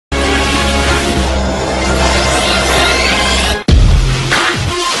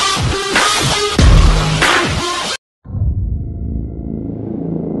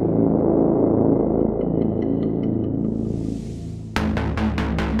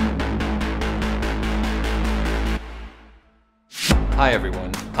Hi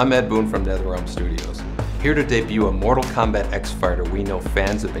everyone, I'm Ed Boon from NetherRealm Studios, here to debut a Mortal Kombat X fighter we know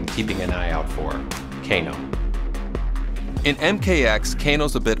fans have been keeping an eye out for, Kano. In MKX,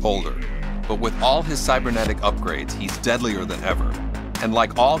 Kano's a bit older, but with all his cybernetic upgrades, he's deadlier than ever. And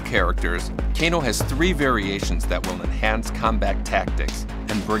like all characters, Kano has 3 variations that will enhance combat tactics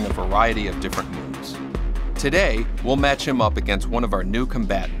and bring a variety of different moves. Today, we'll match him up against one of our new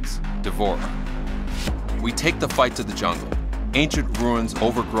combatants, Devora. We take the fight to the jungle, ancient ruins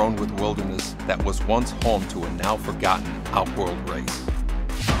overgrown with wilderness that was once home to a now forgotten outworld race.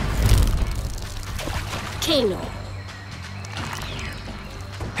 Kano.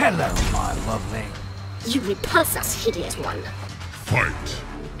 Hello, my lovely. You repulse us, hideous one. Fight.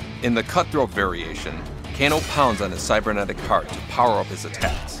 In the cutthroat variation, Kano pounds on his cybernetic heart to power up his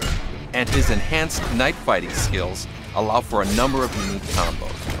attacks, and his enhanced night fighting skills allow for a number of unique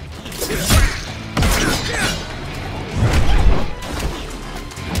combos.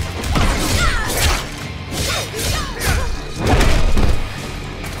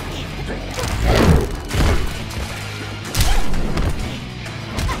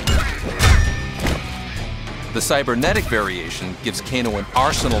 The cybernetic variation gives Kano an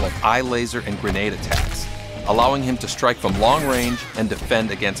arsenal of eye laser and grenade attacks, allowing him to strike from long range and defend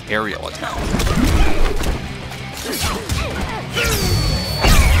against aerial attacks.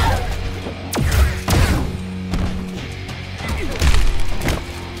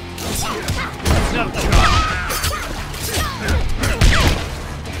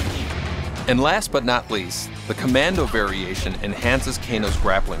 And last but not least, the commando variation enhances Kano's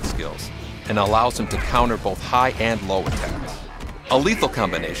grappling skills and allows him to counter both high and low attacks. A lethal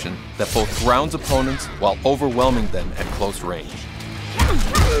combination that both grounds opponents while overwhelming them at close range.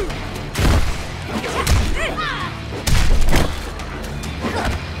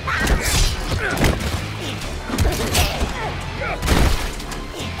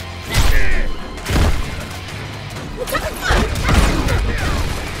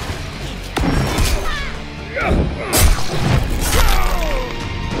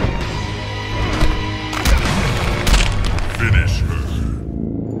 Finish her.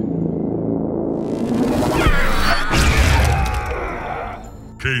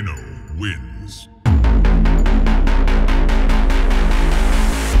 Kano wins.